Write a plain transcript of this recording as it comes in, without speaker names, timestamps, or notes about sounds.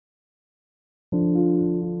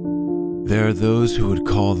There are those who would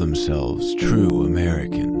call themselves true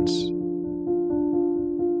Americans.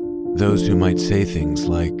 Those who might say things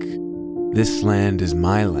like, "This land is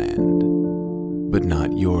my land, but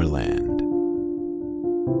not your land."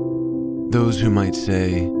 Those who might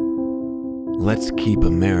say, "Let's keep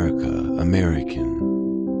America American."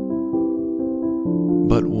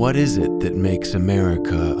 But what is it that makes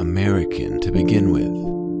America American to begin with?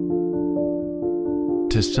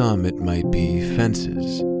 To some, it might be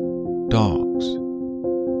fences, dogs,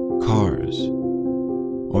 cars,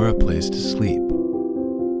 or a place to sleep.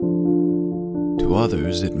 To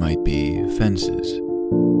others, it might be fences,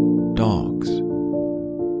 dogs,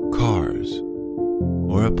 cars,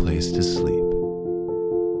 or a place to sleep.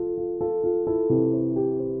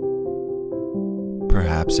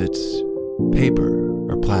 Perhaps it's paper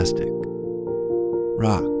or plastic,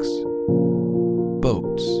 rocks,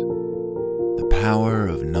 boats, the power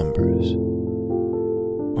of numbers.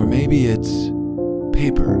 Or maybe it's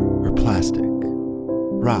paper or plastic,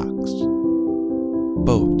 rocks,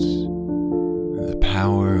 boats, the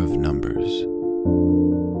power of numbers.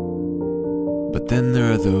 But then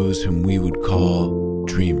there are those whom we would call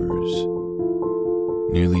dreamers.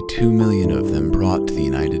 Nearly 2 million of them brought to the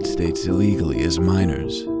United States illegally as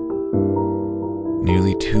minors.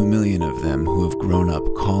 Nearly 2 million of them who have grown up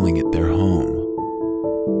calling it their home.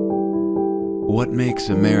 What makes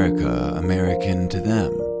America American to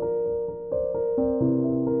them?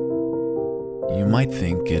 You might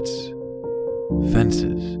think it's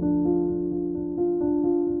fences,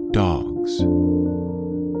 dogs,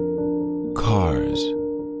 cars,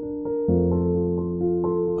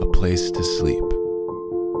 a place to sleep,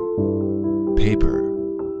 paper,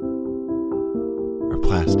 or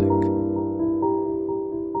plastic.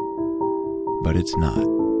 But it's not.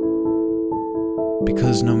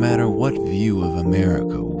 Because no matter what view of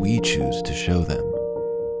America we choose to show them,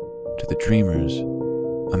 to the dreamers,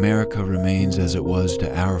 America remains as it was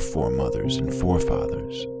to our foremothers and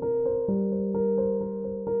forefathers.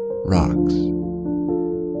 Rocks,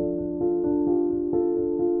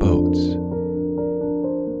 boats,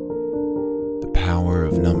 the power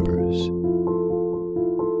of numbers,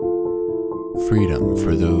 freedom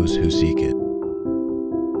for those who seek it.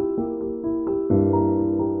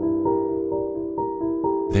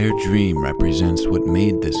 Their dream represents what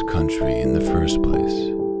made this country in the first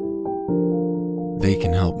place. They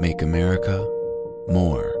can help make America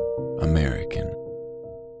more American.